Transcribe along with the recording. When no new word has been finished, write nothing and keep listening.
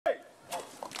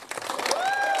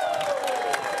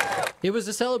It was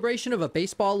a celebration of a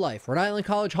baseball life. Rhode Island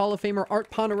College Hall of Famer Art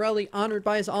Pontarelli honored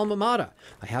by his alma mater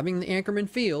by having the Anchorman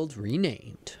Field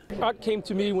renamed. Art came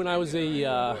to me when I was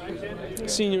a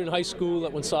senior in high school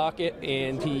at Woonsocket,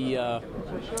 and he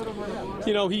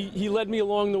led me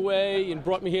along the way and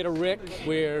brought me here to Rick,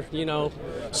 where,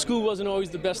 school wasn't always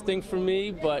the best thing for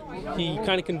me, but he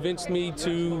kind of convinced me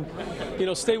to,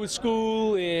 stay with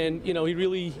school, and, he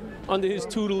really, under his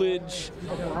tutelage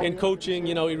and coaching,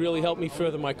 he really helped me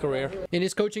further my career. In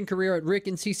his coaching career at Rick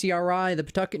and CCRI, the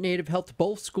Pawtucket native helped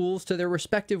both schools to their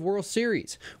respective World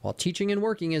Series, while teaching and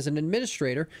working as an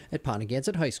administrator at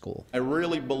Pontarelli High School. I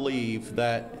really believe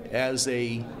that as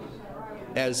a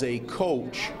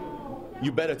coach,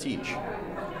 you better teach.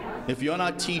 If you're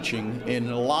not teaching in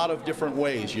a lot of different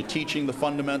ways, you're teaching the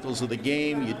fundamentals of the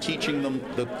game, you're teaching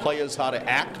the players how to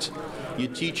act,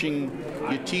 you're teaching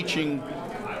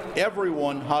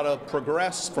everyone how to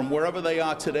progress from wherever they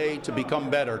are today to become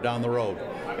better down the road.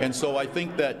 And so I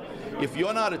think that if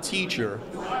you're not a teacher,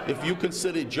 if you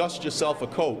consider just yourself a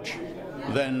coach,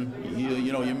 then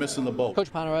you're missing the boat.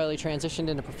 Coach Pontarelli transitioned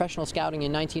into professional scouting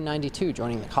in 1992,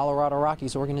 joining the Colorado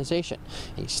Rockies organization.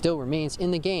 He still remains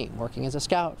in the game, working as a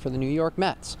scout for the New York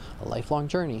Mets, a lifelong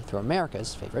journey through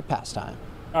America's favorite pastime.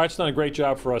 Art's done a great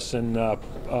job for us in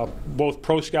both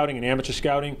pro scouting and amateur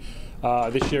scouting.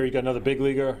 This year he got another big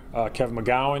leaguer, Kevin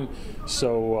McGowan.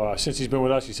 So since he's been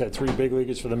with us, he's had 3 big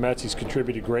leaguers for the Mets. He's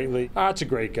contributed greatly. Art's a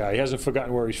great guy. He hasn't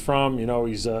forgotten where he's from.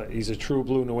 He's a true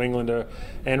blue New Englander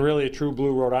and really a true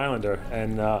blue Rhode Islander.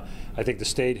 And I think the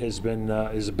state has been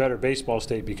is a better baseball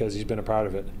state because he's been a part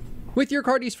of it. With your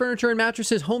Cardi's Furniture and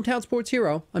Mattresses hometown sports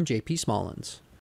hero, I'm J.P. Smallins.